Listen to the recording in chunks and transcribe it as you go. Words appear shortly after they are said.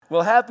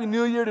Well, Happy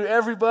New Year to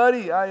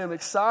everybody. I am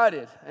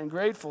excited and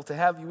grateful to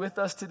have you with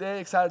us today,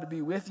 excited to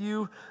be with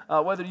you.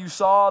 Whether you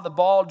saw the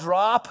ball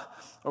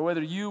drop or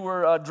whether you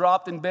were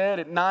dropped in bed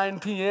at 9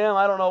 p.m.,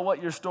 I don't know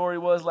what your story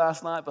was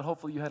last night, but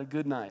hopefully you had a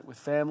good night with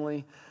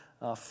family,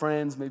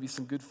 friends, maybe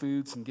some good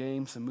food, some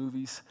games, some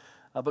movies.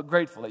 But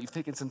grateful that you've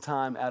taken some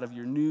time out of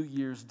your New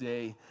Year's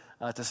Day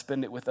to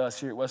spend it with us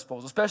here at West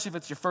Bowles, especially if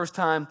it's your first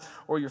time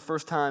or your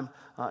first time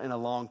in a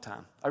long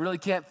time. I really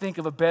can't think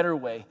of a better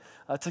way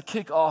to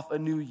kick off a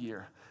new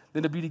year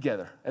than to be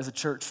together as a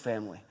church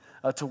family,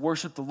 to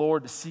worship the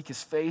Lord, to seek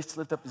His face, to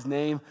lift up His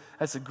name.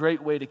 That's a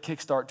great way to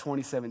kickstart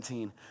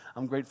 2017.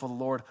 I'm grateful the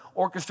Lord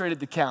orchestrated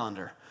the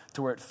calendar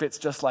to where it fits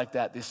just like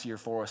that this year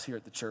for us here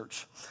at the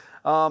church.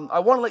 I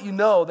want to let you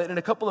know that in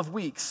a couple of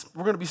weeks,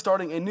 we're going to be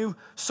starting a new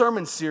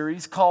sermon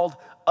series called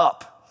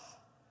Up.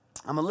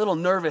 I'm a little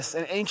nervous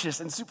and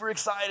anxious and super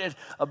excited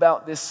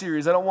about this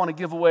series. I don't want to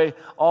give away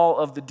all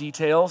of the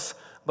details,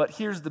 but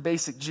here's the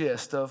basic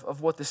gist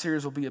of what the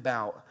series will be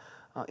about.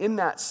 In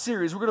that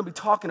series, we're going to be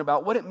talking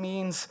about what it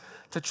means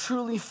to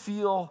truly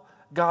feel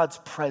God's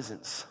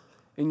presence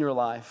in your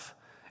life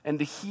and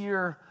to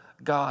hear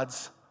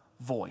God's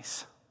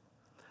voice.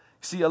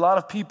 See, a lot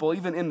of people,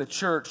 even in the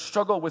church,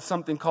 struggle with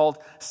something called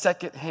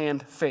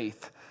secondhand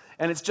faith.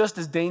 And it's just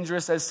as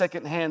dangerous as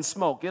secondhand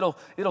smoke.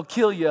 It'll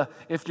kill you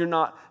if you're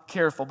not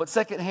careful. But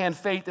secondhand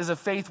faith is a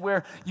faith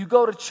where you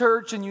go to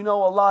church and you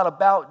know a lot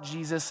about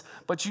Jesus,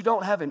 but you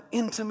don't have an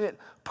intimate,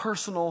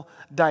 personal,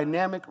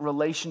 dynamic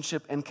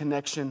relationship and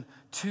connection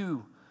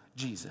to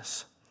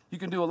Jesus. You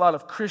can do a lot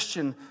of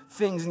Christian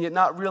things and yet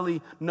not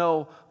really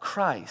know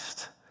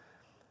Christ.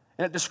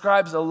 And it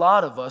describes a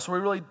lot of us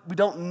where we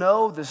don't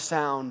know the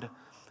sound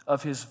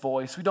of His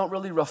voice. We don't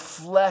really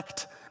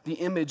reflect the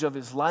image of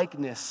His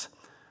likeness.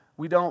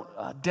 We don't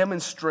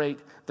demonstrate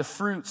the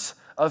fruits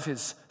of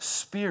His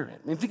Spirit.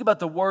 I mean, think about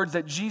the words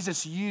that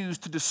Jesus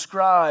used to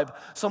describe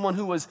someone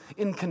who was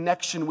in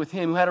connection with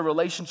Him, who had a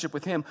relationship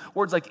with Him.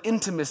 Words like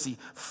intimacy,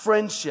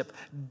 friendship,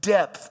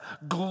 depth,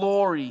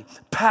 glory,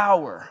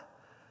 power.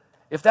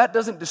 If that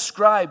doesn't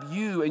describe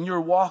you and your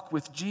walk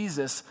with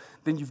Jesus,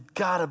 then you've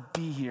got to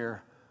be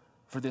here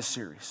for this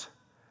series.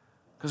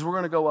 Because we're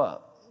going to go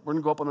up. We're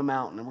going to go up on the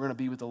mountain and we're going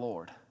to be with the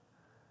Lord.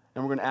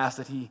 And we're going to ask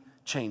that He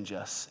change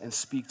us and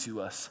speak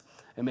to us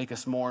and make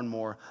us more and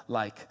more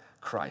like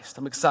Christ.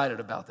 I'm excited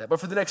about that.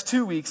 But for the next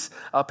 2 weeks,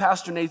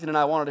 Pastor Nathan and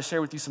I wanted to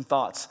share with you some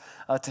thoughts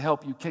to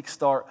help you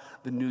kickstart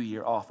the new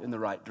year off in the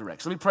right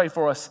direction. Let me pray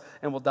for us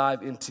and we'll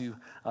dive into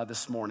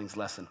this morning's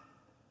lesson.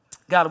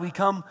 God, we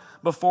come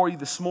before you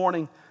this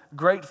morning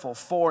grateful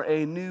for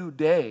a new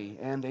day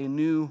and a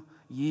new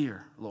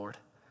year, Lord.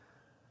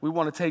 We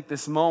want to take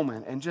this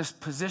moment and just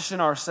position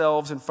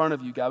ourselves in front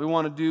of you, God. We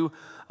want to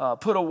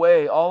put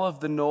away all of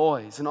the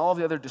noise and all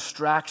the other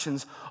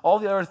distractions, all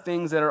the other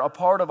things that are a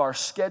part of our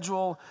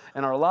schedule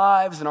and our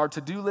lives and our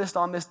to-do list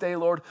on this day,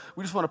 Lord.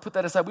 We just want to put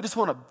that aside. We just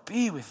want to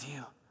be with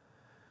you.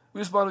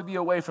 We just want to be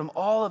away from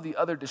all of the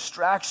other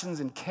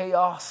distractions and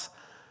chaos.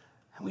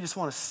 And we just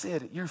want to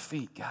sit at your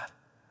feet, God.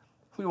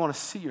 We want to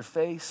see your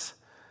face.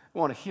 We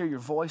want to hear your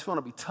voice. We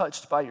want to be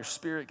touched by your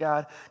Spirit,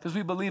 God, because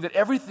we believe that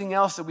everything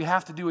else that we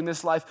have to do in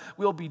this life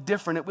will be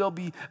different. It will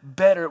be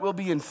better. It will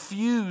be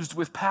infused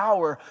with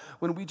power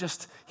when we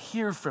just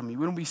hear from you,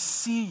 when we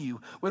see you,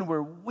 when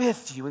we're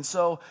with you. And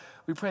so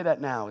we pray that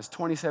now as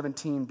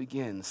 2017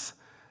 begins,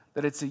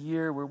 that it's a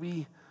year where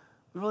we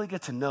really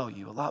get to know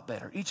you a lot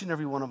better, each and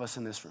every one of us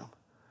in this room.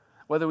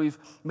 Whether we've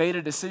made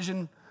a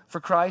decision for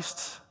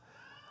Christ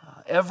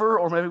ever,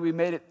 or maybe we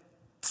made it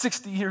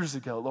 60 years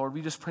ago, Lord,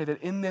 we just pray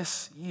that in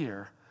this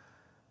year,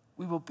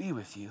 we will be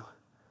with you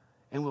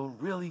and we'll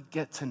really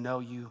get to know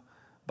you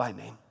by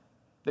name.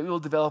 That we will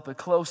develop a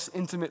close,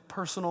 intimate,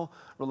 personal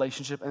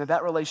relationship, and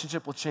that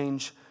relationship will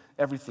change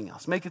everything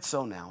else. Make it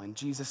so now. In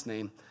Jesus'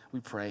 name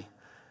we pray,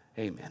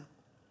 amen.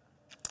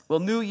 Well,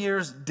 New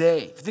Year's Day,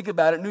 if you think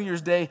about it, New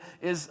Year's Day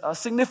is a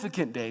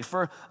significant day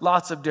for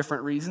lots of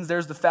different reasons.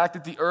 There's the fact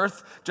that the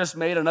earth just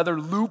made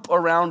another loop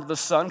around the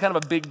sun, kind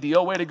of a big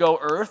deal. Way to go,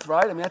 earth,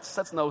 right? I mean,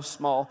 that's no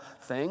small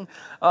thing.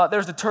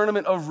 There's the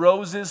Tournament of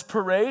Roses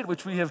parade,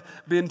 which we have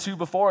been to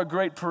before, a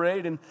great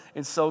parade in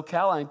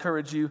SoCal. I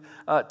encourage you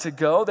to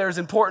go. There's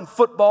important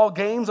football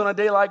games on a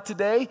day like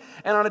today.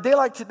 And on a day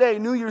like today,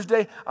 New Year's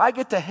Day, I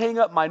get to hang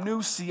up my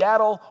new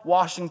Seattle,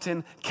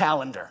 Washington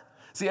calendar.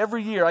 See,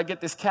 every year I get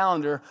this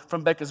calendar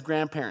from Becca's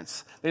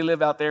grandparents. They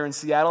live out there in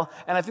Seattle,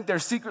 and I think they're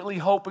secretly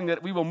hoping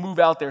that we will move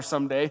out there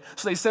someday.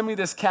 So they send me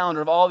this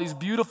calendar of all these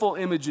beautiful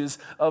images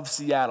of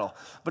Seattle.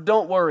 But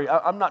don't worry,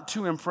 I'm not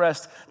too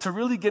impressed. To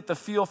really get the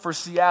feel for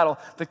Seattle,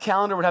 the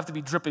calendar would have to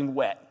be dripping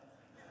wet,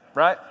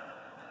 right?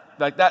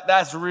 Like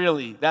that's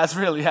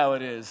really how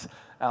it is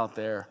out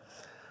there.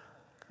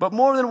 But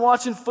more than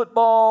watching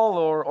football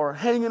or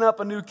hanging up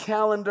a new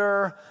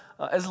calendar,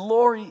 as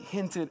Lori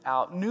hinted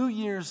out, New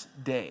Year's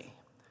Day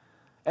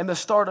and the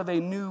start of a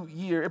new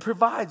year, it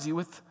provides you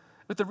with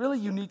a really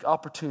unique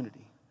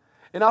opportunity.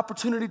 An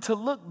opportunity to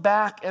look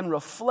back and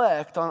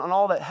reflect on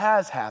all that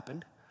has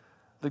happened,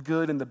 the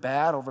good and the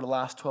bad over the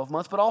last 12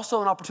 months, but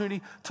also an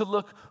opportunity to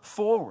look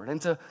forward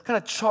and to kind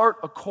of chart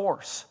a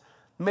course,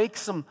 make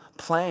some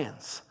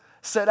plans,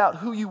 set out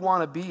who you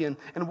want to be and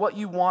what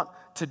you want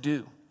to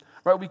do.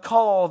 Right? We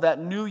call all of that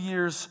New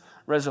Year's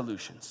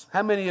resolutions.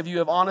 How many of you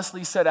have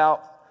honestly set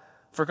out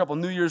for a couple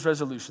New Year's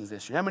resolutions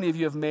this year? How many of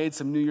you have made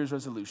some New Year's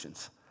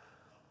resolutions?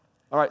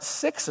 All right,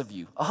 6 of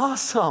you.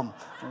 Awesome.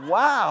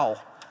 Wow,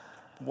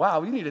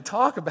 we need to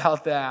talk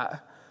about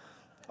that.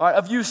 All right,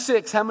 of you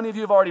 6, how many of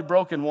you have already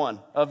broken one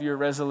of your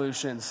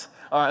resolutions?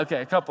 All right,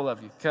 okay, a couple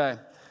of you, okay.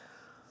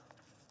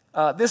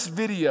 This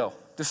video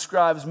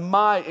describes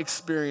my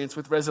experience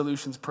with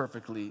resolutions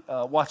perfectly.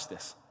 Watch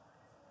this.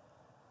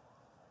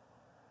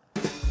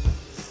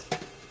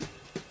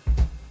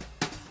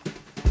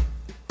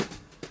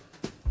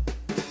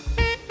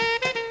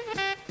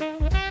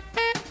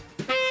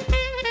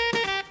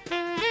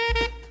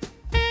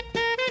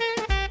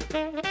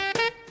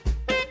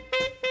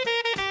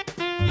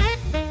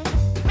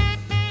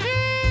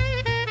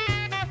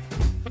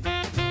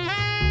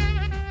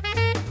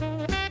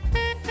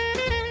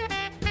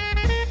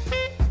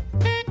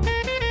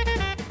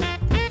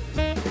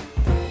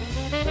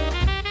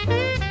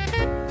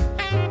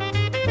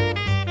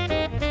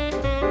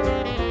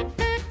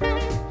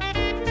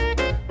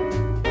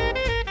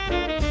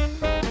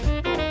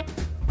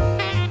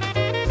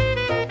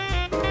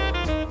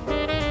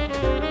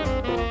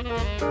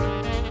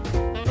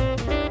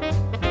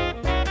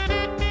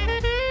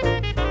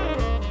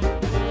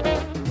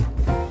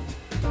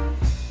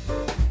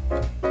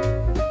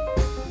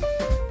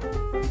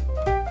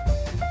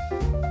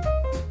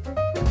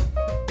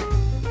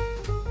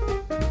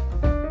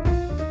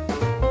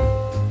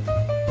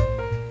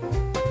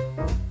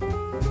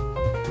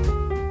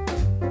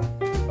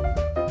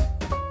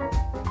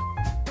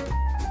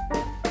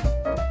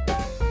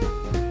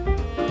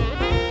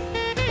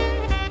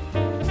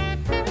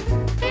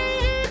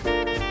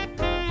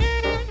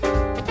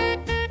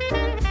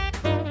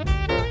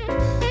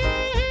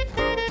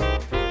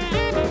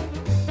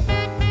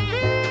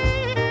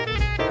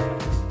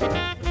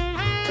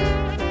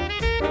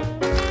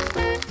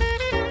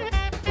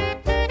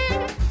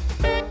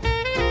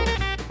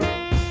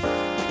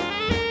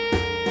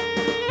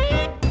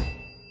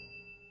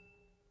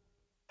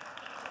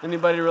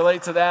 Anybody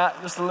relate to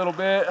that just a little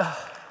bit?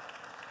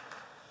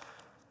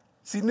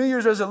 See, New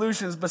Year's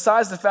resolutions,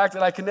 besides the fact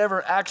that I can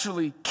never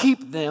actually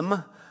keep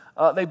them,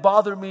 they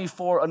bother me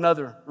for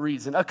another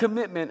reason. A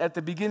commitment at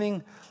the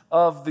beginning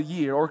of the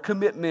year, or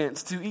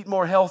commitments to eat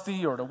more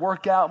healthy, or to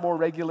work out more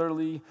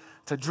regularly,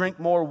 to drink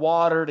more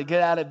water, to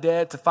get out of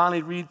debt, to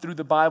finally read through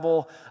the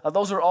Bible.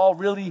 Those are all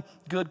really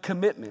good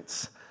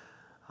commitments.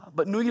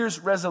 But New Year's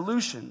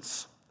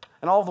resolutions,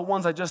 and all the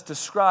ones I just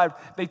described,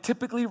 they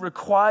typically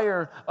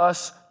require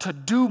us to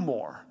do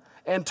more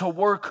and to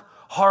work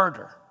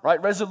harder, right?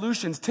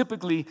 Resolutions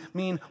typically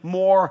mean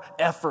more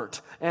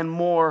effort and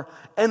more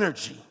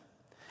energy.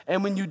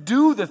 And when you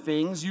do the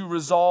things you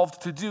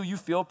resolved to do, you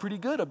feel pretty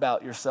good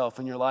about yourself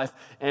and your life.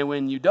 And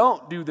when you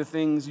don't do the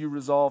things you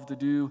resolve to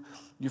do,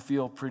 you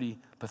feel pretty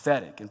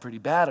pathetic and pretty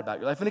bad about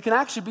your life. And it can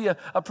actually be a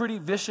pretty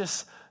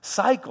vicious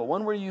cycle,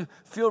 one where you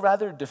feel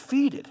rather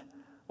defeated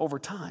over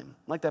time.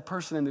 Like that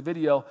person in the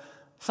video,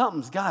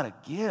 something's got to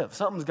give.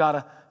 Something's got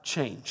to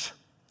change.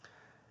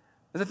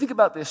 As I think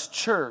about this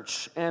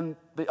church and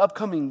the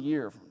upcoming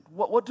year,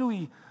 what do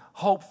we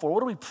hope for?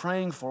 What are we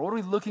praying for? What are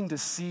we looking to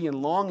see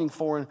and longing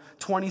for in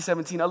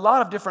 2017? A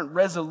lot of different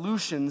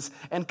resolutions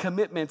and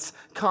commitments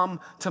come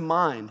to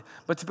mind.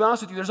 But to be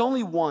honest with you, there's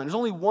only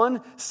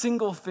one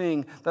single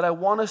thing that I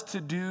want us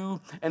to do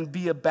and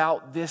be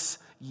about this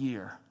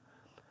year.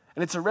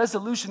 And it's a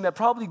resolution that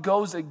probably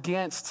goes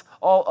against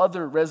all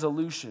other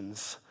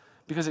resolutions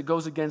because it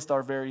goes against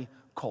our very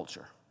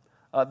culture.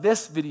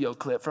 This video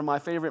clip from my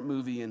favorite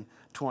movie in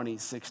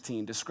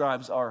 2016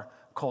 describes our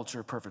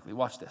culture perfectly.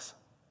 Watch this.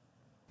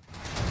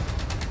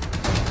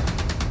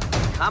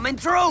 Coming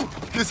through!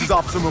 This is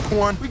Officer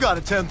McCorn. We got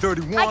a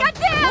 1031. I got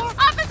dibs!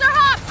 Officer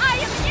Hobbs, I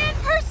am in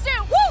pursuit!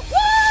 Woo!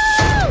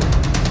 Woo!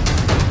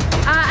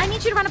 I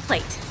need you to run a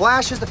plate.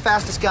 Flash is the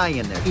fastest guy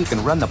in there. He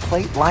can run the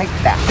plate like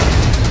that.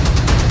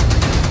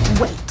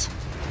 Wait.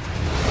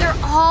 They're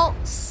all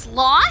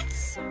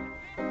sloths?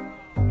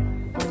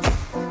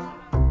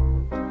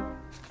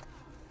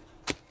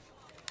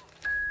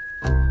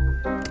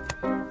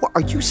 What,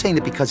 are you saying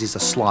that because he's a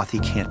sloth he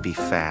can't be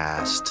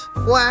fast?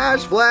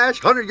 Flash,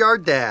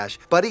 100-yard dash.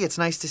 Buddy, it's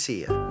nice to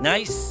see you.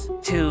 Nice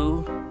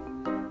to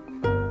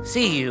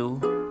see you,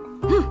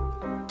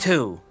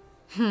 too.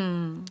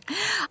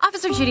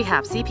 Officer Judy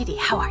Hobbs, CPD,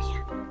 how are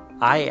you?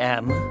 I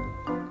am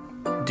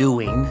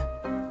doing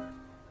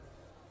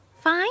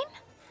Fine?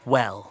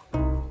 well.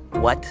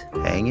 What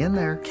Hang in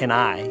there. can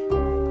I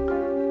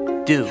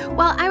do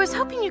Well, I was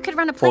hoping you could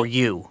run a plate. for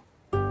you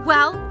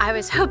Well, I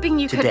was hoping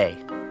you could... today?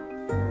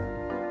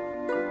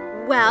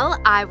 Well,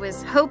 I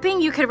was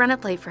hoping you could run a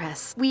plate for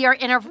us. We are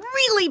in a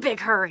really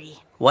big hurry.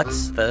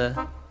 What's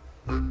the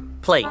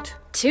plate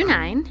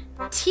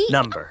 29T...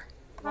 number?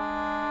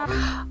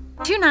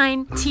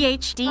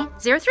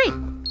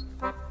 29THD03.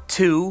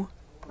 2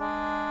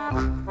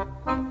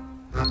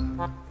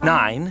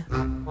 9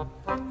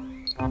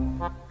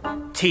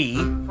 T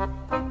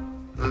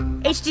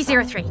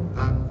HD03.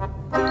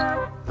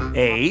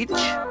 H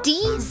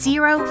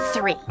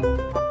D03.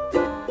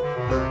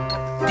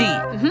 D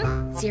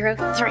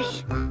 03.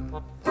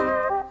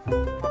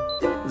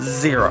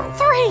 0.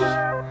 3.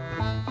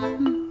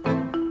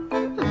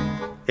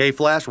 Hey,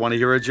 Flash, want to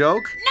hear a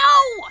joke?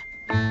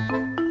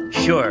 No!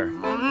 Sure.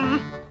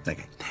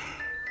 Okay.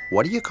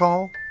 What do you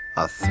call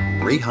a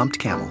three-humped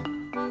camel?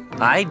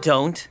 I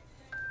don't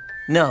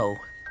know.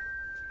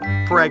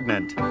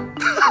 Pregnant.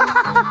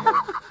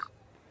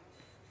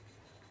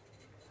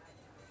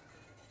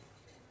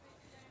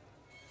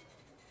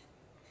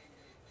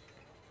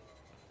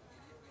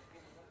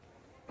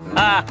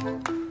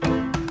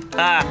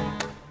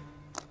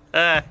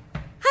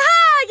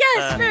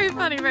 Yes, very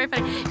funny, very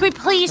funny. Can we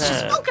please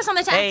just focus on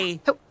the task?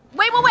 Hey. Oh,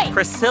 wait.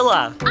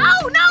 Priscilla.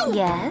 Oh, no!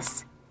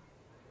 Yes?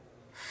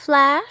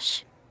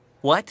 Flash?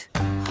 What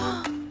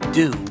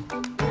do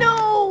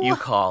No! you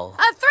call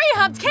A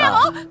three-humped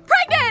camel?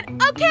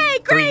 Pregnant! Okay,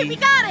 great, Three. we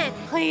got it.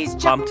 Please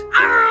jump. pumped?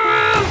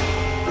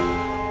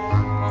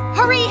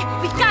 Hurry,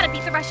 we've got to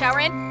beat the rush hour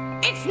in.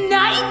 It's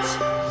night!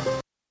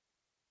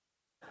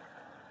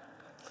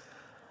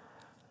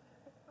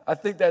 I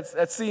think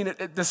that scene,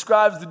 it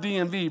describes the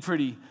DMV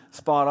pretty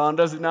spot on,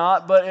 does it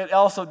not? But it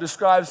also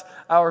describes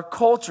our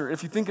culture,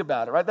 if you think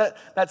about it, right?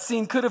 That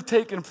scene could have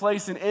taken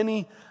place in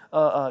any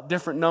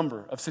different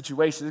number of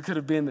situations. It could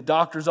have been the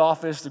doctor's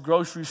office, the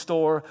grocery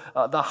store,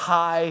 the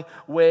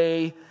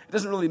highway. It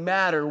doesn't really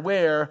matter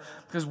where,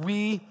 because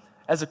we,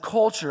 as a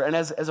culture and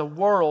as a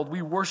world,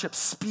 we worship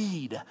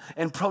speed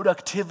and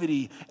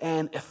productivity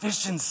and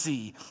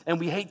efficiency. And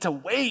we hate to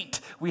wait.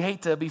 We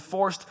hate to be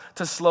forced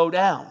to slow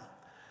down.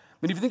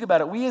 I mean, if you think about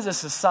it, we as a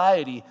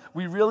society,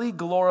 we really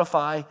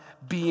glorify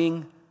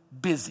being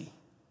busy,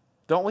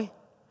 don't we?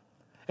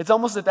 It's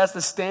almost that that's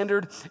the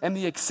standard and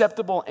the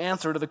acceptable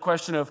answer to the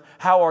question of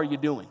how are you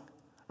doing,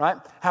 right?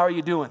 How are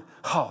you doing?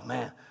 Oh,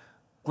 man,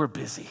 we're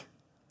busy.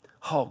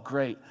 Oh,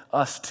 great,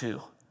 us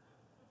too.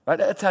 Right?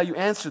 That's how you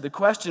answer the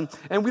question.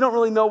 And we don't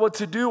really know what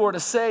to do or to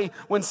say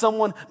when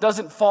someone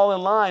doesn't fall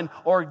in line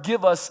or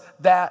give us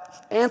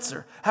that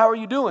answer. How are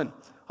you doing?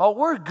 Oh,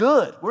 we're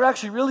good. We're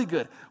actually really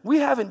good. We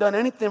haven't done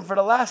anything for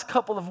the last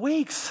couple of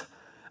weeks.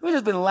 We've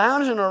just been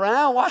lounging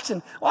around,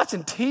 watching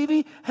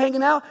TV,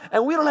 hanging out,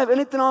 and we don't have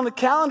anything on the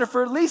calendar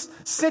for at least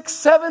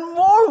 6-7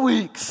 more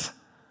weeks.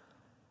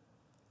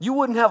 You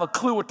wouldn't have a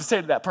clue what to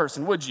say to that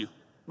person, would you?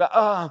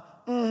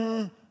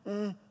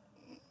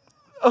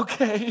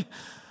 Okay.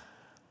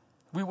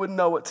 We wouldn't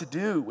know what to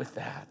do with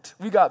that.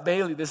 We got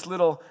Bailey this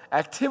little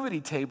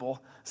activity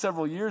table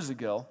several years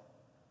ago.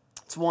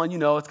 It's one,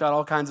 it's got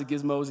all kinds of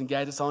gizmos and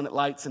gadgets on it,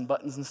 lights and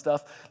buttons and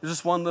stuff. There's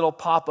just one little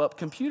pop-up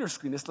computer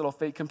screen, this little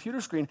fake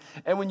computer screen.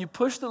 And when you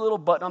push the little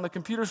button on the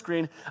computer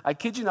screen, I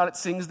kid you not, it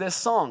sings this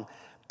song.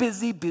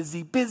 Busy,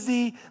 busy,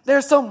 busy,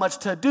 there's so much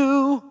to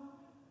do.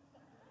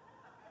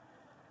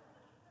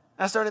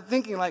 I started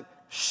thinking,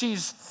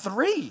 she's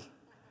 3.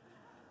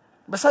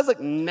 Besides,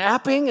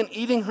 napping and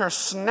eating her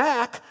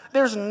snack,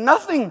 there's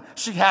nothing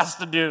she has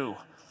to do.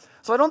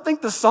 So I don't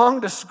think the song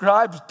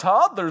describes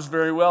toddlers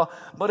very well,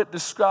 but it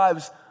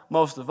describes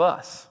most of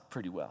us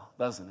pretty well,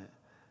 doesn't it?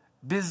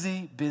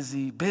 Busy,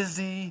 busy,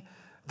 busy.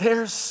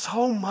 There's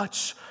so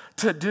much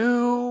to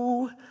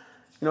do.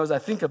 As I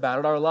think about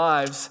it, our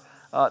lives,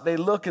 they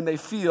look and they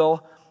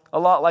feel a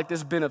lot like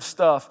this bin of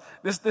stuff.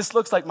 This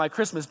looks like my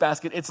Christmas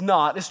basket. It's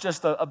not. It's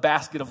just a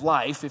basket of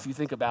life, if you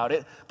think about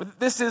it. But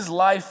this is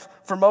life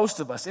for most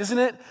of us, isn't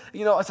it?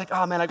 It's like,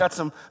 oh, man, I got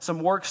some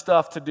work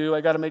stuff to do.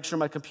 I got to make sure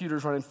my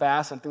computer's running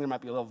fast. I think there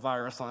might be a little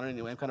virus on it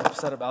anyway. I'm kind of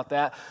upset about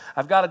that.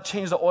 I've got to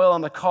change the oil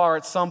on the car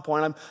at some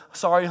point. I'm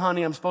sorry,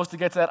 honey. I'm supposed to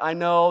get to that. I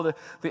know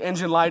the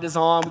engine light is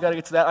on. We got to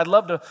get to that. I'd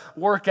love to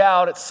work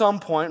out at some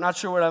point. Not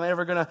sure when I'm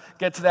ever going to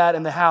get to that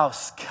in the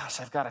house.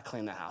 Gosh, I've got to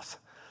clean the house.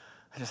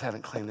 I just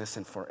haven't cleaned this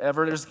in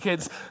forever. There's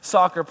kids'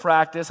 soccer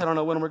practice. I don't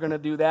know when we're going to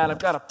do that. I've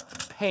got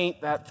to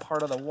paint that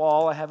part of the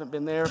wall. I haven't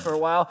been there for a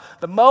while.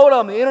 The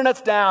modem, the internet's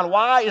down.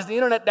 Why is the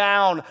internet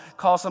down?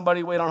 Call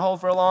somebody, wait on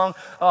hold for long.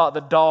 The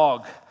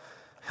dog.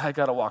 I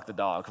got to walk the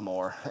dog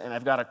more. And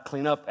I've got to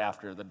clean up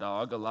after the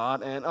dog a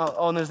lot. And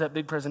and there's that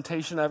big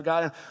presentation I've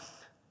got. And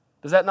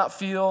does that not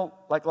feel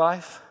like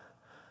life?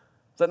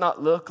 Does that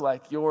not look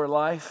like your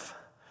life?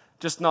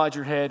 Just nod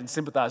your head and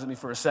sympathize with me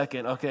for a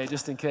second, okay,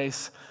 just in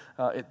case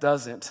it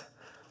doesn't.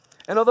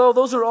 And although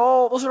those are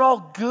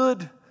all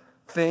good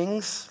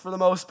things for the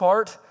most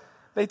part,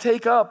 they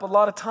take up a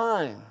lot of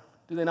time,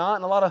 do they not?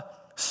 And a lot of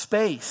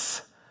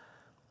space.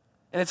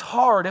 And it's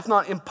hard, if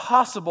not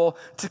impossible,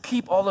 to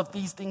keep all of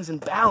these things in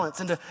balance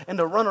and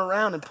to run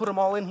around and put them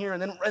all in here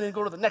and then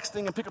go to the next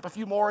thing and pick up a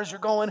few more as you're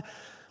going.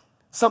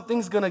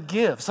 Something's going to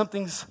give.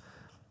 Something's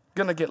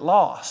going to get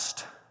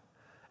lost.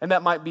 And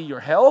that might be your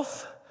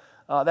health.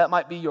 That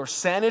might be your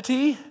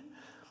sanity.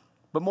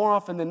 But more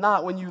often than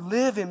not, when you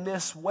live in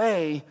this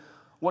way,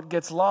 what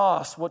gets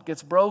lost, what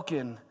gets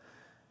broken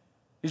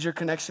is your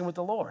connection with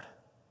the Lord.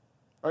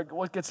 Or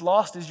what gets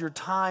lost is your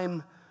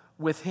time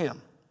with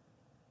Him.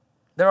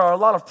 There are a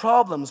lot of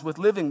problems with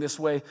living this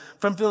way,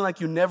 from feeling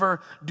like you never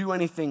do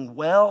anything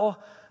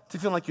well, to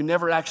feeling like you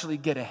never actually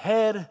get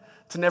ahead,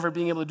 to never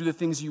being able to do the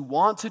things you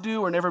want to do,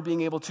 or never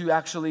being able to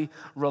actually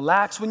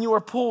relax. When you are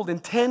pulled in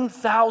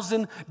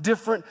 10,000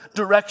 different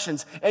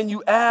directions and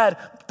you add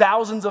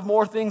thousands of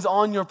more things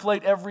on your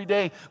plate every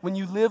day, when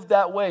you live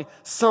that way,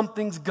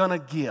 something's gonna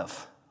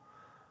give.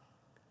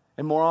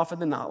 And more often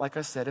than not, like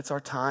I said, it's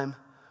our time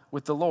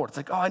with the Lord. It's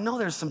like, oh, I know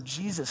there's some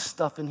Jesus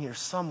stuff in here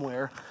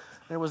somewhere.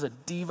 There was a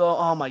Devo,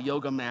 oh, my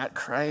yoga mat,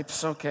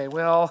 cripes. Okay,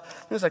 well,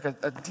 there's like a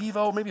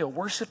Devo, maybe a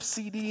worship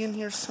CD in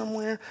here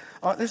somewhere.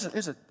 Oh, there's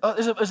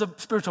a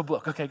spiritual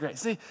book. Okay, great.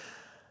 See,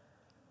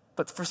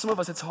 but for some of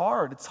us, it's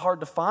hard. It's hard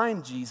to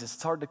find Jesus.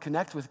 It's hard to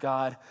connect with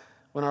God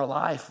when our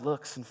life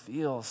looks and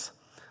feels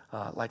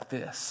like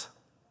this.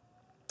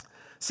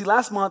 See,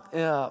 last month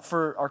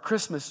for our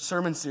Christmas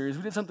sermon series,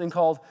 we did something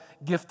called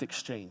Gift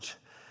Exchange.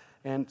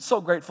 And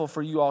so grateful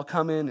for you all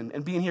coming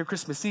and being here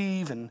Christmas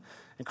Eve and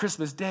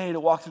Christmas Day to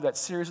walk through that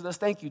series with us.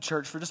 Thank you,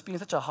 church, for just being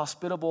such a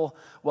hospitable,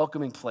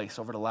 welcoming place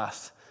over the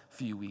last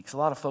few weeks. A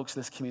lot of folks in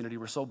this community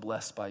were so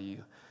blessed by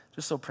you.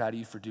 Just so proud of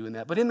you for doing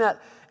that. But in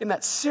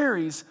that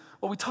series,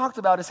 what we talked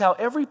about is how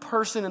every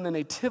person in the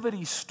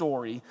nativity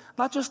story,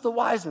 not just the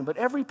wise men, but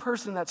every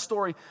person in that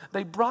story,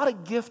 they brought a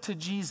gift to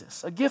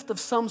Jesus, a gift of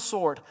some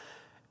sort,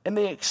 and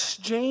they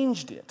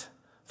exchanged it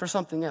for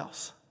something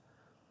else.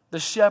 The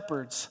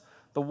shepherds,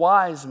 the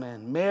wise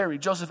men, Mary,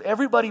 Joseph,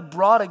 everybody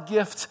brought a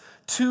gift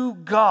to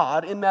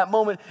God in that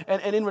moment,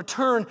 and in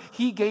return,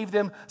 he gave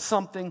them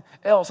something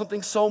else,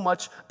 something so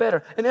much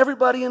better. And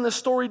everybody in the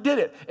story did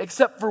it,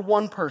 except for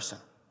one person.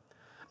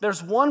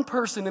 There's one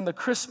person in the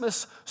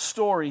Christmas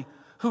story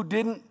who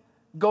didn't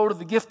go to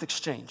the gift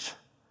exchange,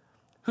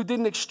 who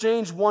didn't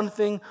exchange one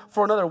thing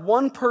for another.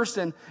 One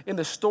person in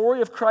the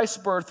story of Christ's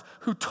birth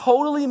who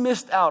totally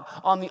missed out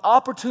on the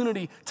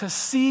opportunity to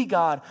see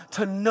God,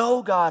 to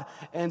know God,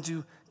 and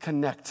to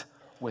connect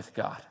with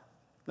God.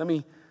 Let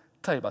me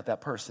tell you about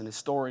that person. His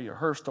story, or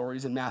her story,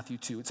 is in Matthew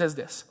 2. It says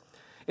this: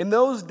 in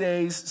those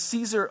days,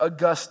 Caesar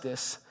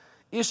Augustus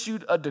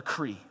issued a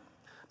decree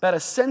that a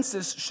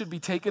census should be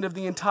taken of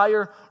the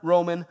entire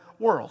Roman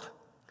world.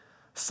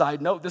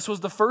 Side note, this was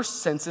the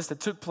first census that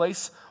took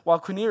place while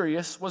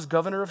Quirinius was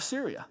governor of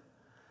Syria.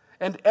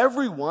 And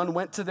everyone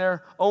went to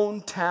their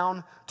own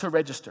town to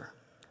register.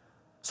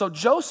 So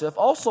Joseph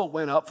also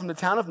went up from the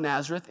town of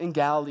Nazareth in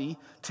Galilee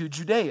to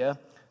Judea,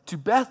 to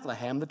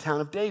Bethlehem, the town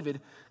of David,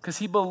 because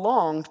he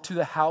belonged to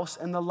the house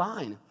and the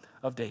line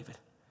of David.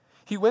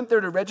 He went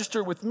there to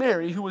register with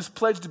Mary, who was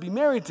pledged to be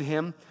married to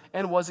him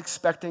and was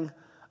expecting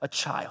a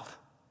child.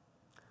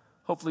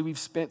 Hopefully we've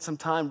spent some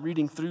time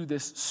reading through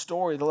this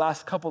story the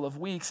last couple of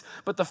weeks,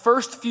 but the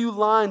first few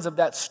lines of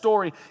that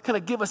story kind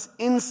of give us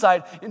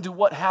insight into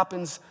what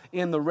happens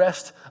in the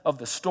rest of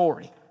the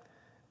story.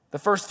 The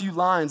first few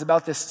lines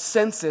about this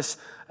census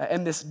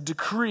and this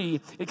decree,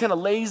 it kind of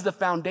lays the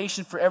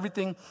foundation for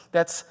everything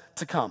that's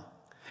to come.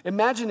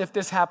 Imagine if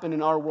this happened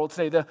in our world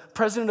today. The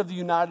President of the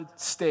United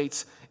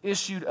States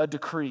issued a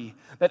decree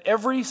that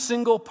every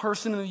single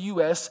person in the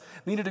U.S.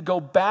 needed to go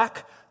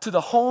back to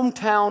the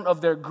hometown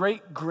of their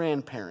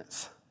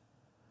great-grandparents.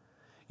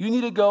 You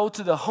need to go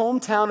to the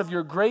hometown of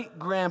your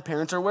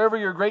great-grandparents, or wherever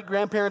your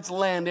great-grandparents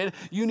landed.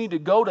 You need to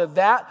go to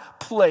that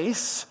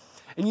place,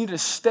 and you need to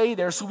stay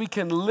there so we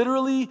can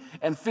literally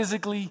and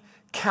physically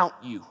count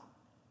you.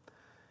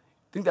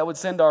 Think that would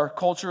send our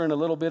culture in a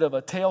little bit of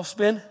a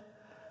tailspin?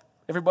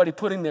 Everybody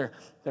putting their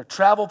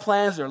travel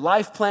plans, their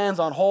life plans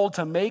on hold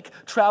to make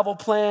travel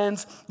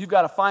plans. You've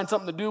got to find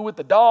something to do with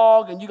the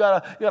dog, and you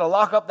got to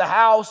lock up the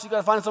house. You got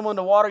to find someone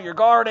to water your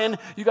garden.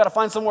 You got to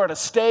find somewhere to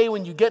stay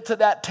when you get to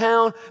that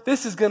town.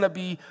 This is going to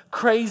be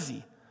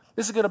crazy.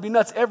 This is going to be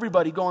nuts.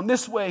 Everybody going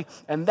this way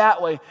and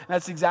that way. And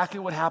that's exactly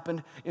what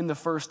happened in the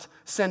first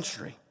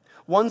century.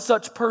 One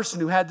such person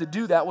who had to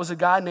do that was a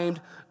guy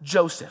named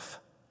Joseph.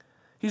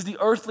 He's the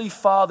earthly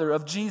father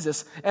of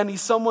Jesus, and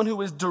he's someone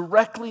who is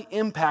directly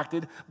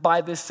impacted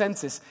by this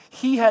census.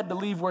 He had to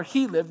leave where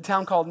he lived, a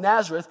town called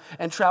Nazareth,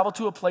 and travel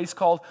to a place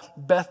called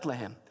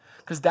Bethlehem,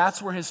 because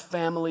that's where his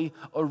family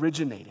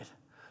originated.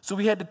 So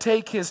he had to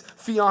take his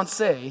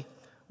fiancée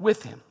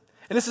with him.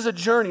 And this is a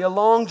journey, a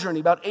long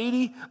journey, about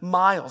 80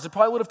 miles. It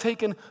probably would have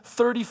taken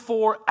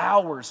 34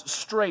 hours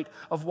straight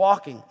of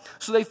walking.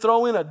 So they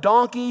throw in a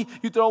donkey,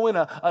 you throw in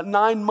a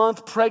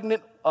 9-month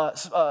pregnant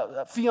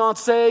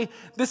fiance.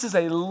 This is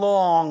a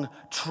long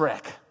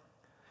trek.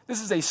 This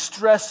is a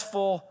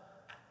stressful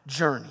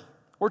journey.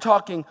 We're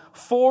talking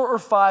 4 or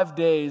 5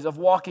 days of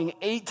walking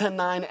 8 to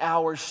 9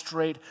 hours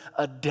straight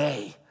a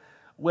day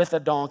with a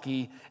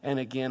donkey and,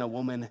 again, a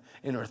woman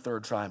in her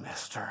 3rd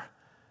trimester.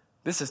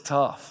 This is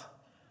tough.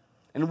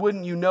 And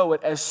wouldn't you know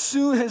it, as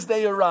soon as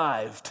they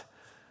arrived,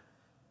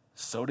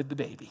 so did the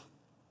baby.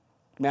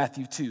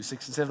 Matthew 2,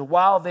 6 and 7.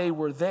 While they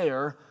were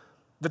there,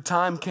 the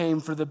time came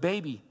for the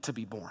baby to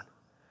be born.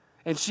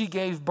 And she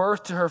gave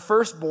birth to her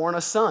firstborn,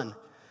 a son.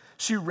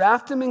 She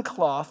wrapped him in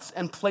cloths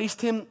and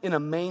placed him in a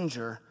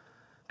manger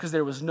because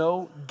there was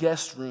no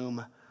guest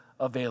room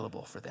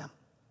available for them.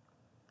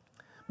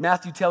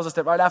 Matthew tells us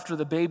that right after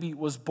the baby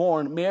was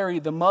born, Mary,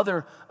 the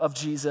mother of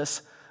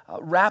Jesus,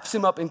 wraps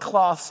him up in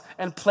cloths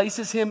and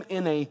places him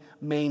in a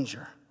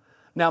manger.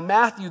 Now,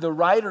 Matthew, the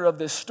writer of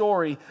this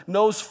story,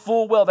 knows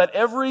full well that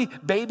every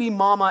baby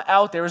mama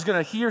out there is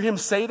going to hear him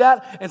say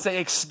that and say,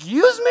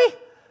 "Excuse me?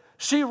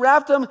 She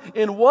wrapped him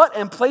in what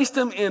and placed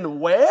him in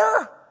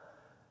where?"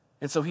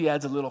 And so he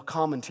adds a little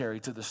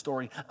commentary to the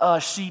story.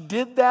 She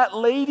did that,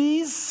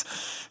 ladies.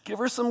 Give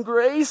her some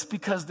grace,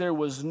 because there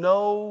was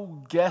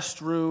no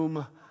guest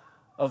room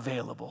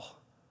available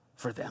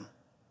for them.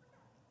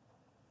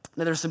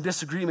 Now, there's some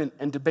disagreement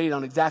and debate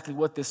on exactly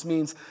what this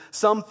means.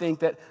 Some think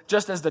that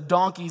just as the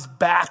donkey's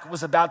back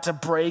was about to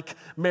break,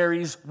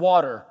 Mary's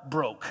water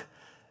broke.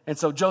 And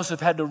so Joseph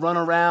had to run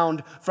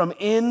around from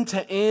inn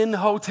to inn,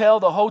 hotel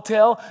to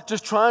hotel,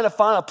 just trying to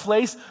find a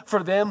place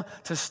for them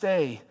to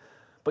stay.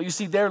 But you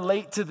see, they're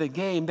late to the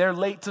game. They're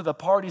late to the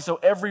party, so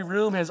every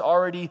room has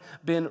already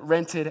been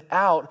rented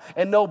out.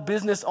 And no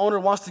business owner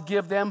wants to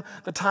give them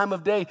the time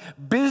of day.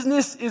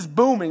 Business is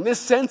booming. This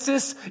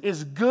census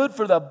is good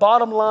for the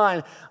bottom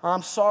line.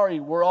 I'm sorry,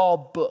 we're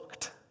all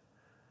booked.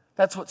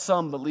 That's what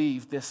some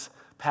believe this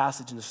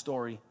passage in the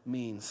story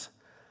means.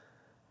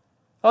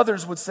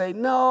 Others would say,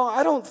 no,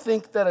 I don't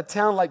think that a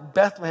town like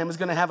Bethlehem is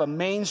going to have a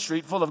main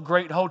street full of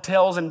great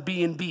hotels and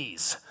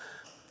B&Bs.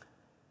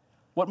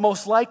 What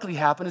most likely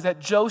happened is that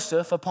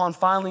Joseph, upon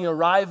finally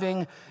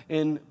arriving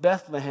in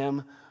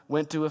Bethlehem,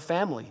 went to a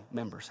family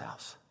member's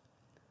house,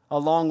 a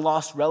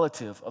long-lost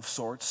relative of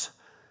sorts.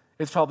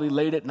 It's probably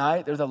late at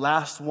night. They're the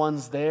last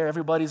ones there.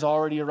 Everybody's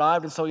already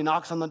arrived, and so he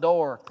knocks on the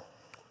door.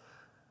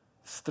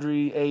 It's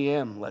 3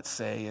 a.m., let's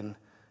say, and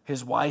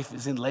his wife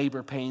is in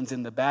labor pains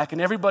in the back, and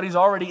everybody's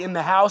already in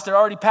the house. They're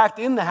already packed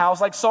in the house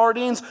like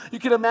sardines. You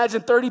can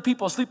imagine 30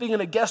 people sleeping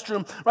in a guest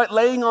room, right,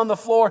 laying on the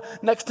floor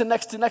next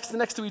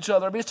to each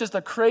other. I mean, it's just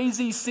a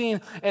crazy scene.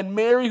 And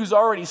Mary, who's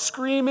already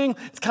screaming,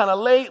 it's kind of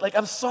late, like,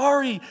 I'm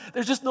sorry,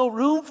 there's just no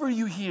room for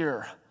you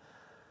here.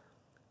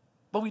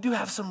 But we do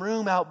have some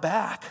room out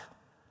back.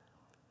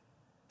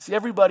 See,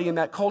 everybody in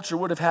that culture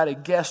would have had a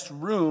guest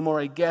room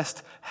or a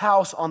guest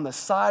house on the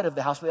side of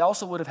the house, but they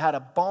also would have had a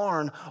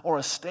barn or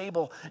a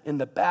stable in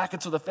the back.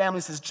 And so the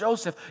family says,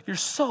 Joseph, you're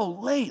so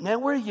late,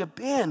 man. Where have you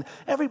been?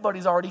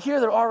 Everybody's already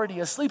here. They're already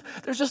asleep.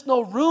 There's just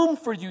no room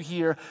for you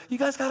here. You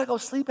guys got to go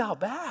sleep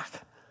out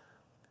back.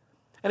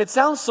 And it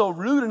sounds so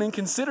rude and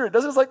inconsiderate,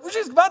 doesn't it? It's like,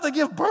 she's about to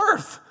give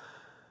birth.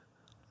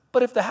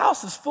 But if the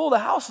house is full, the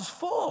house is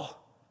full.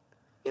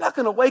 You're not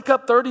going to wake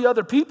up 30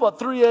 other people at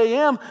 3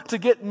 a.m. to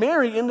get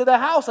Mary into the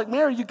house. Like,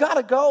 Mary, you got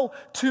to go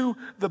to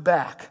the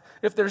back.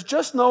 If there's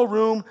just no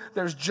room,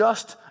 there's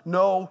just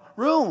no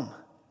room.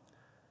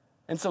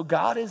 And so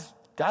God's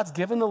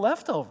given the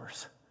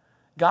leftovers.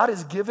 God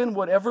has given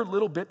whatever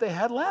little bit they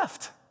had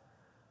left.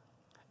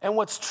 And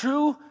what's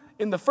true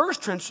in the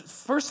first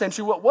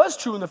century, what was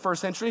true in the first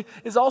century,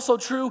 is also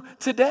true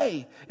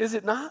today, is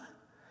it not?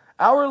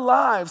 Our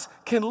lives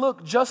can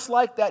look just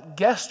like that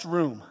guest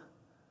room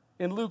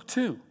in Luke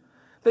 2.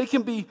 They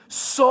can be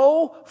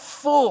so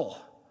full,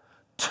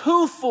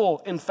 too full,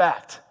 in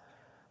fact,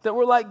 that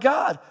we're like,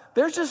 God,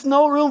 there's just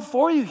no room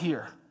for you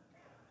here.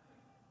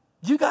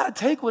 You got to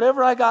take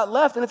whatever I got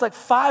left. And it's like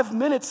 5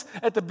 minutes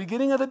at the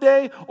beginning of the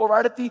day or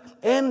right at the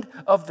end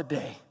of the day.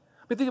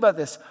 I mean, think about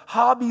this.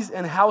 Hobbies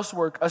and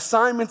housework,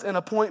 assignments and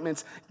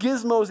appointments,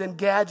 gizmos and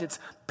gadgets,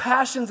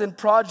 passions and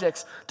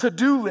projects,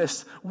 to-do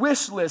lists,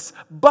 wish lists,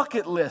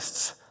 bucket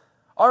lists.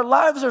 Our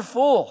lives are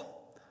full.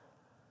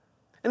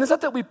 And it's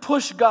not that we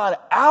push God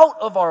out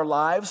of our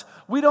lives.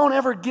 We don't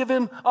ever give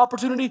him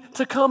opportunity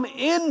to come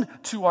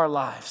into our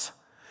lives.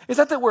 It's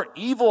not that we're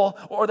evil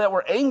or that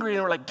we're angry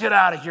and we're like, get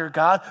out of here,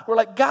 God. We're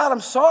like, God, I'm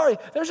sorry.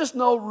 There's just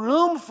no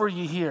room for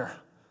you here.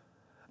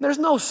 There's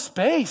no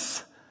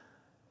space.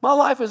 My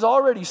life is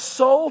already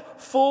so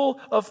full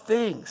of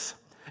things.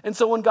 And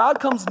so when God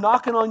comes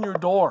knocking on your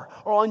door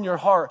or on your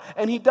heart,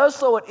 and he does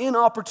so at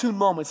inopportune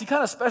moments, he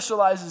kind of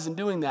specializes in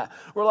doing that.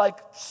 We're like,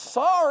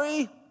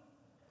 sorry.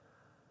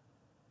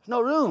 No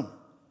room.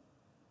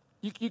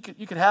 You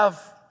could have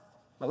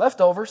my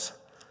leftovers.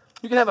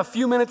 You can have a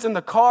few minutes in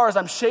the car as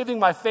I'm shaving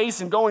my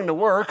face and going to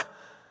work.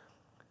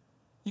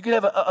 You could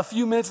have a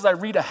few minutes as I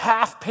read a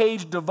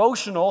half-page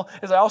devotional,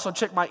 as I also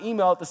check my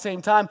email at the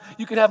same time.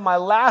 You could have my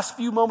last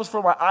few moments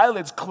before my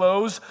eyelids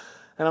close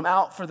and I'm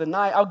out for the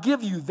night. I'll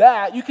give you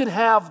that. You can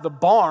have the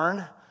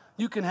barn.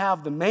 You can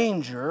have the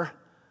manger.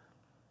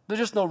 There's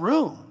just no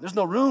room. There's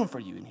no room for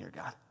you in here,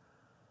 God.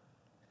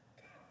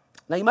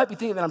 Now, you might be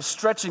thinking that I'm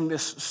stretching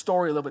this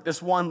story a little bit,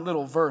 this one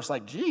little verse.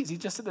 Like, geez, he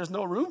just said there's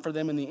no room for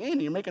them in the inn.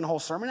 You're making a whole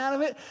sermon out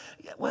of it?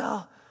 Yeah,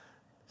 well,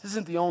 this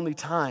isn't the only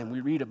time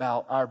we read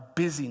about our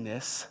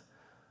busyness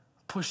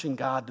pushing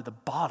God to the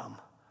bottom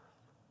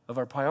of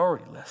our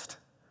priority list.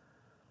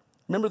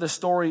 Remember the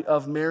story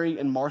of Mary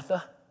and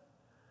Martha?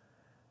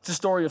 It's a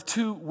story of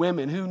two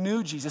women who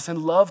knew Jesus and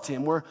loved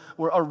him, were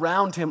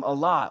around him a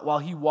lot while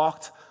he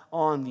walked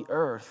on the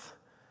earth.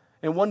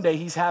 And one day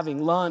he's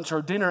having lunch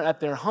or dinner at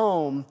their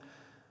home,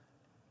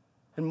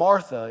 and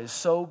Martha is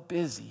so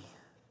busy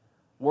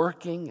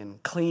working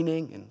and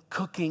cleaning and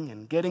cooking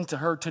and getting to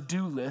her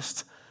to-do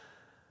list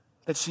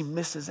that she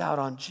misses out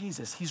on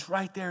Jesus. He's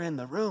right there in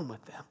the room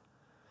with them.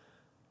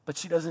 But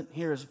she doesn't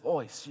hear his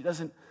voice.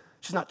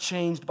 She's not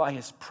changed by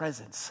his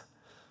presence.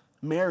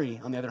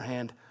 Mary, on the other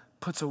hand,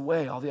 puts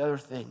away all the other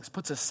things,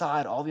 puts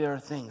aside all the other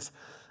things,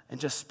 and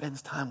just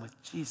spends time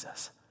with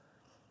Jesus.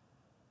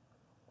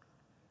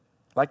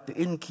 Like the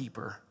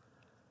innkeeper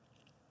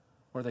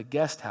or the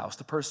guest house,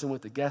 the person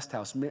with the guest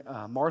house,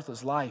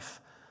 Martha's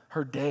life,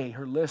 her day,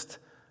 her list,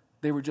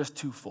 they were just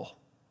too full.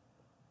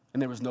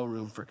 And there was no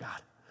room for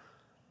God.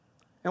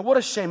 And what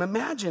a shame.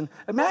 Imagine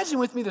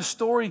with me the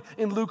story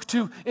in Luke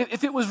 2.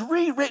 If it was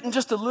rewritten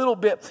just a little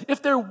bit,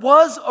 if there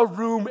was a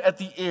room at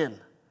the inn.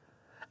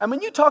 I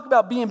mean, you talk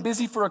about being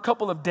busy for a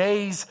couple of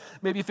days,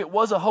 maybe if it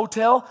was a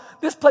hotel,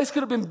 this place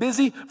could have been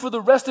busy for the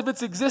rest of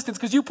its existence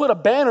because you put a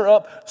banner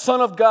up, Son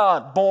of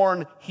God,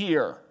 born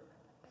here.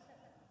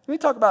 Let me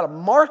talk about a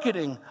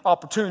marketing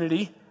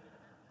opportunity.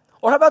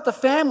 Or how about the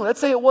family? Let's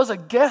say it was a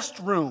guest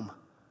room.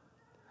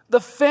 The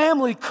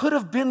family could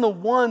have been the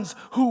ones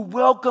who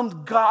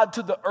welcomed God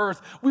to the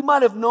earth. We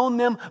might have known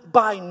them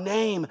by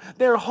name.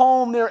 Their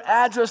home, their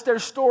address, their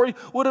story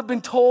would have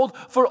been told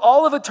for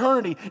all of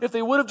eternity if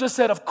they would have just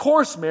said, of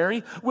course,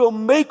 Mary, we'll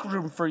make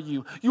room for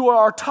you. You are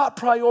our top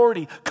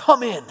priority.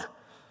 Come in.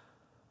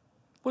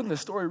 Wouldn't the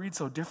story read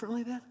so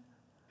differently then?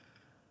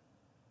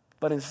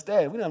 But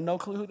instead, we have no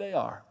clue who they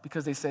are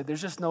because they said,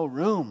 there's just no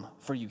room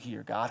for you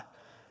here, God.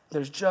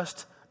 There's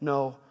just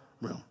no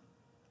room.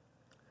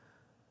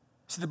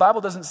 See, the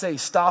Bible doesn't say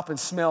stop and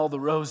smell the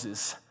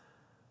roses,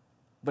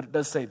 but it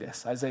does say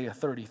this, Isaiah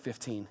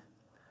 30:15.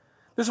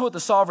 This is what the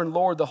sovereign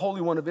Lord, the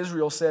Holy One of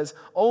Israel says,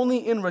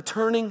 only in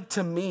returning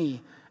to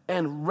me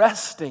and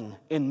resting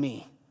in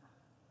me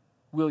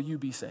will you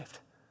be saved.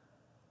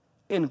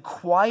 In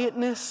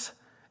quietness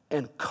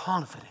and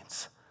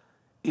confidence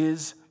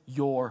is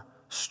your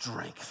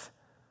strength.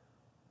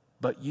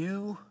 But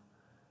you,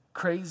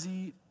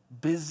 crazy,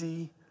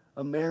 busy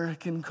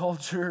American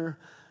culture,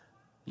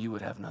 you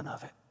would have none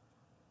of it.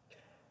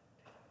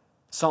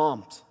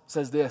 Psalms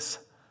says this,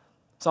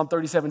 Psalm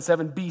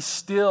 37:7, be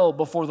still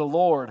before the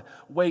Lord,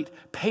 wait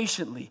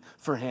patiently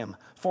for him.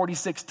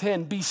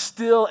 46:10, be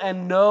still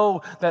and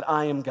know that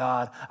I am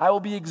God. I will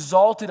be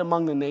exalted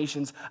among the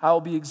nations. I will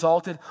be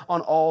exalted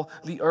on all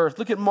the earth.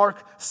 Look at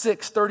Mark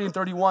 6:30 and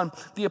 31.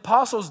 The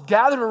apostles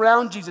gathered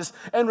around Jesus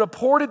and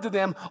reported to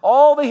them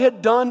all they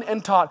had done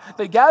and taught.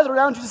 They gathered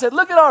around Jesus and said,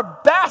 look at our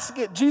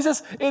basket,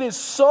 Jesus. It is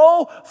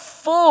so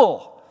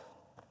full.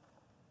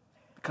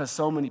 Because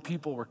so many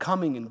people were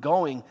coming and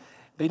going,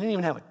 they didn't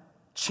even have a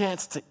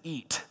chance to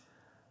eat.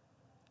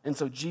 And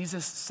so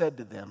Jesus said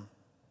to them,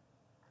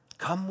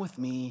 come with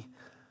me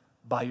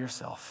by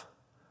yourself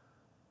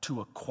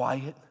to a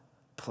quiet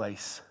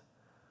place.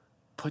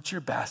 Put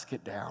your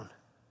basket down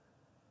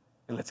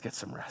and let's get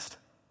some rest.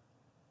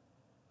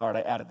 All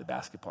right, I added the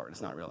basket part.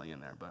 It's not really in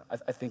there, but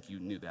I think you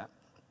knew that.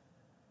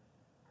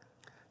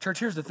 Church,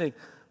 here's the thing.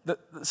 The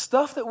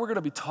stuff that we're going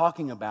to be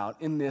talking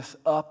about in this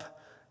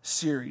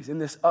series, in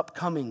this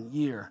upcoming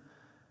year,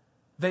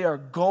 they are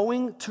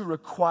going to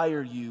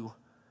require you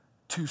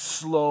to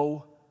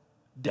slow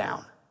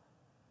down.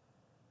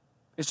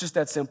 It's just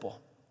that simple.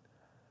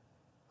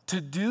 To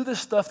do the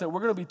stuff that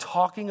we're going to be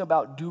talking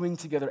about doing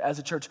together as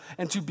a church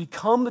and to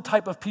become the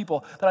type of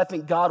people that I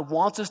think God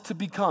wants us to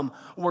become,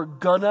 we're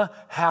going to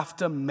have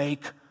to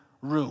make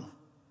room.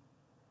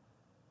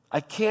 I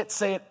can't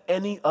say it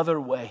any other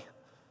way.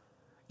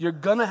 You're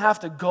going to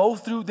have to go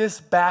through this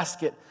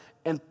basket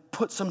and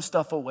put some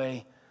stuff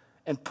away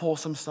and pull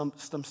some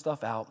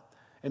stuff out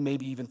and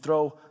maybe even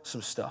throw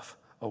some stuff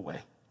away.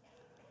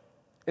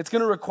 It's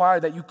going to require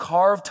that you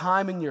carve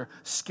time in your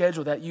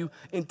schedule, that you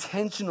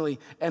intentionally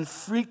and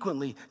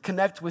frequently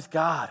connect with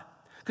God.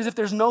 Because if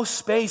there's no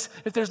space,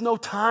 if there's no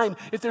time,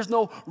 if there's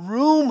no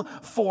room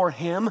for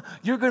him,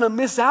 you're going to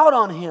miss out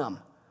on him.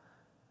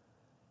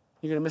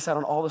 You're going to miss out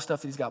on all the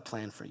stuff that he's got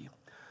planned for you.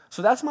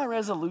 So that's my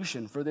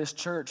resolution for this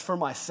church, for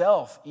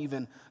myself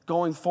even,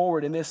 going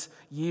forward in this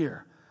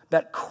year.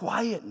 That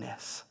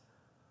quietness,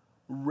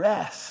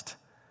 rest,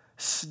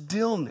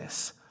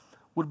 stillness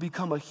would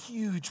become a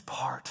huge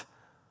part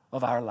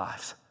of our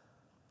lives.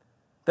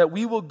 That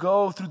we will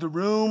go through the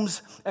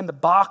rooms and the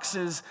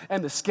boxes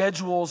and the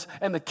schedules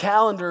and the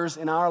calendars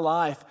in our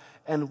life,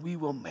 and we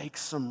will make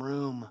some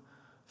room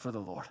for the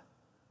Lord.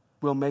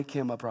 We'll make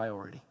him a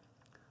priority.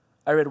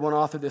 I read one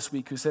author this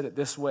week who said it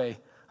this way.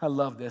 I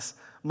love this.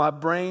 My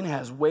brain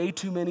has way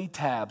too many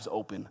tabs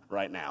open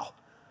right now.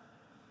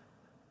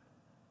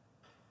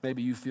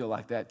 Maybe you feel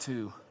like that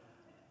too.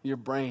 Your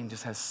brain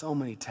just has so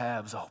many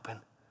tabs open.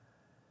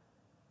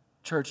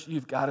 Church,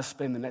 you've got to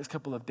spend the next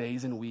couple of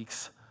days and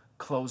weeks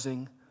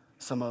closing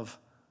some of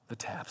the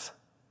tabs.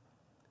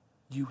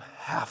 You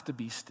have to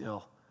be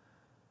still.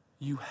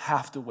 You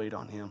have to wait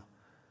on him.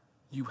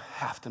 You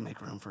have to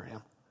make room for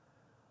him.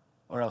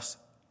 Or else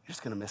you're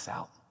just going to miss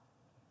out.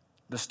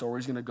 The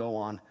story's going to go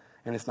on,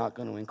 and it's not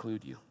going to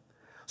include you.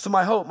 So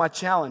my hope, my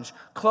challenge,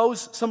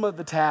 close some of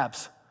the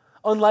tabs.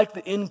 Unlike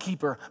the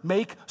innkeeper,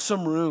 make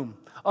some room.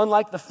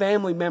 Unlike the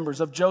family members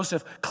of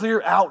Joseph,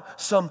 clear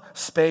out some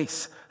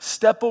space.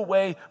 Step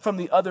away from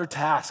the other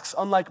tasks,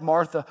 unlike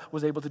Martha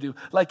was able to do.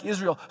 Like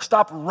Israel,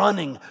 stop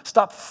running.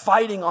 Stop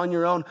fighting on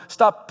your own.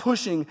 Stop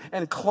pushing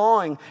and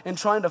clawing and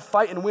trying to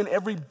fight and win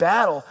every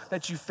battle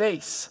that you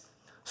face.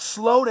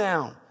 Slow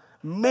down.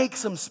 Make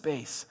some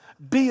space.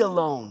 Be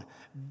alone.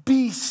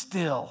 Be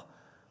still.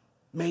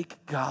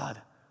 Make God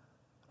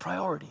a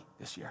priority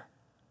this year.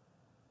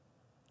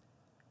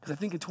 Because I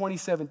think in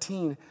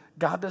 2017,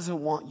 God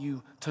doesn't want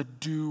you to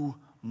do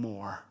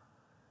more.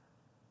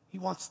 He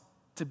wants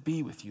to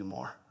be with you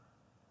more.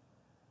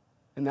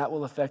 And that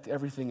will affect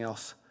everything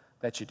else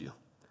that you do.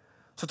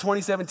 So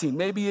 2017,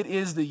 maybe it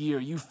is the year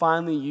you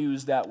finally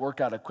use that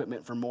workout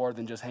equipment for more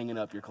than just hanging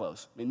up your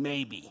clothes. I mean,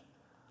 maybe.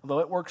 Although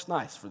it works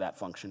nice for that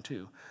function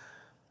too.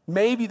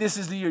 Maybe this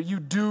is the year you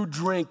do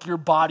drink your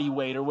body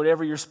weight or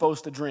whatever you're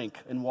supposed to drink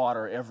in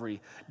water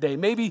every day.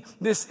 Maybe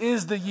this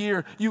is the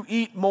year you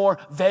eat more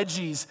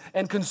veggies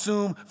and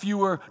consume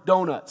fewer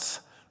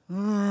donuts.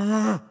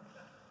 Maybe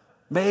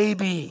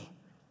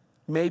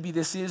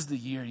this is the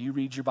year you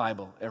read your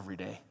Bible every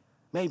day.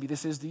 Maybe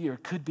this is the year.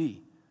 It could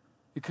be.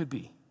 It could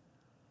be.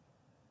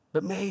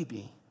 But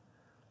maybe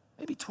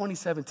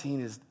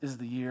 2017 is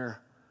the year.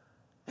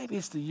 Maybe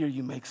it's the year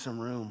you make some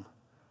room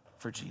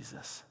for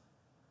Jesus.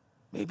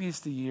 Maybe it's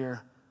the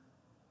year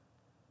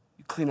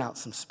you clean out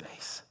some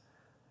space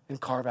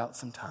and carve out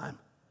some time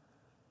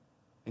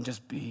and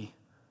just be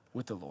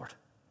with the Lord.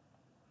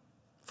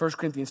 1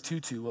 Corinthians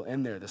 2:2 will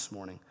end there this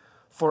morning.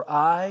 For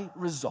I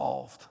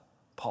resolved,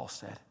 Paul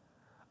said,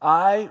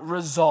 I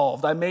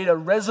made a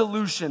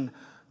resolution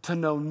to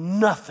know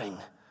nothing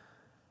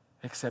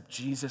except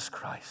Jesus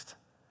Christ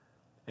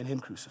and Him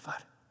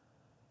crucified.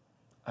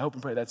 I hope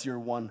and pray that's your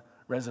one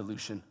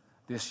resolution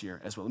this year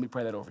as well. Let me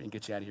pray that over you and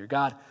get you out of here.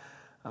 God,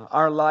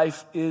 our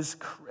life is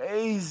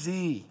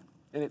crazy,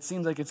 and it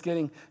seems like it's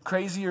getting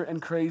crazier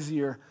and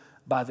crazier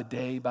by the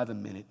day, by the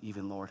minute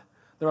even, Lord.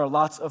 There are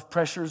lots of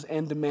pressures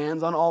and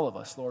demands on all of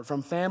us, Lord,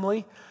 from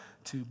family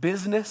to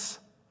business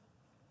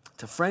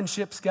to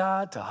friendships,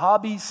 God, to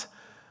hobbies,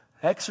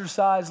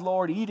 exercise,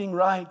 Lord, eating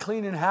right,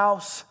 cleaning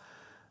house,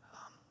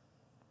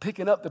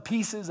 picking up the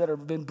pieces that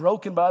have been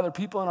broken by other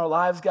people in our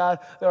lives, God.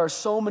 There are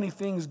so many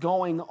things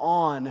going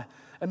on,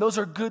 and those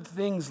are good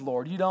things,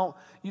 Lord. You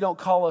don't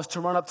call us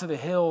to run up to the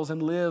hills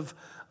and live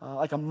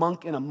like a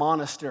monk in a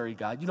monastery,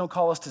 God. You don't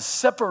call us to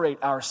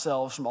separate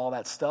ourselves from all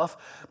that stuff,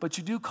 but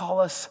you do call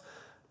us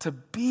to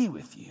be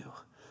with you.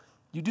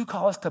 You do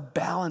call us to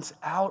balance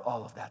out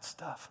all of that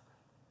stuff.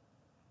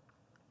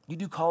 You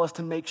do call us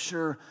to make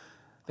sure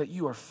that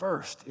you are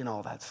first in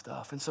all that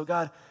stuff. And so,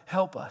 God,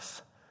 help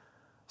us.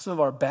 Some of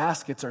our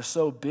baskets are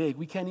so big,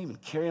 we can't even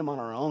carry them on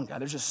our own,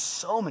 God. There's just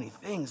so many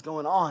things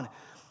going on.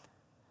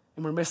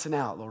 And we're missing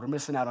out, Lord. We're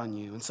missing out on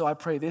you. And so I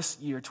pray this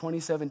year,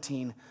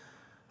 2017,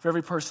 for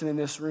every person in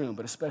this room,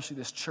 but especially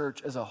this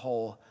church as a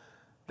whole,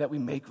 that we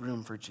make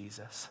room for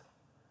Jesus.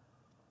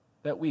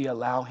 That we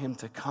allow Him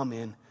to come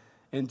in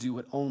and do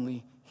what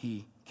only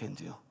He can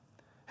do.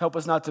 Help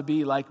us not to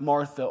be like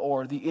Martha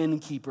or the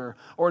innkeeper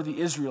or the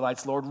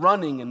Israelites, Lord,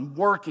 running and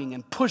working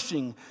and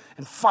pushing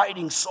and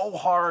fighting so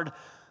hard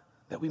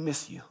that we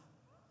miss you.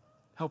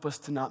 Help us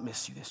to not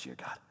miss you this year,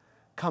 God.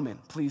 Come in.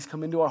 Please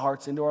come into our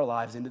hearts, into our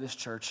lives, into this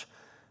church,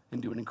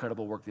 and do an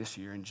incredible work this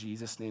year. In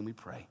Jesus' name we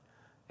pray.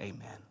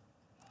 Amen.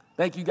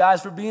 Thank you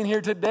guys for being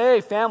here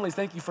today. Families,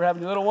 thank you for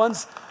having your little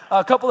ones.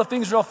 A couple of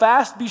things real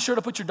fast. Be sure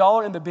to put your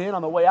dollar in the bin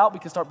on the way out. We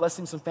can start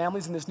blessing some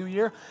families in this new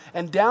year.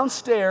 And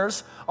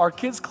downstairs, our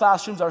kids'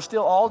 classrooms are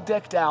still all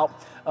decked out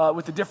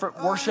with the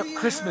different worship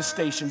Christmas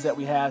stations that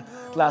we had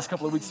the last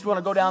couple of weeks. If you want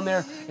to go down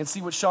there and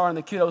see what Shar and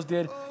the kiddos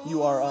did,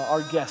 you are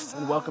our guests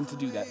and welcome to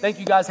do that. Thank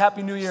you guys.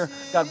 Happy New Year.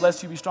 God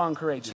bless you. Be strong and courageous.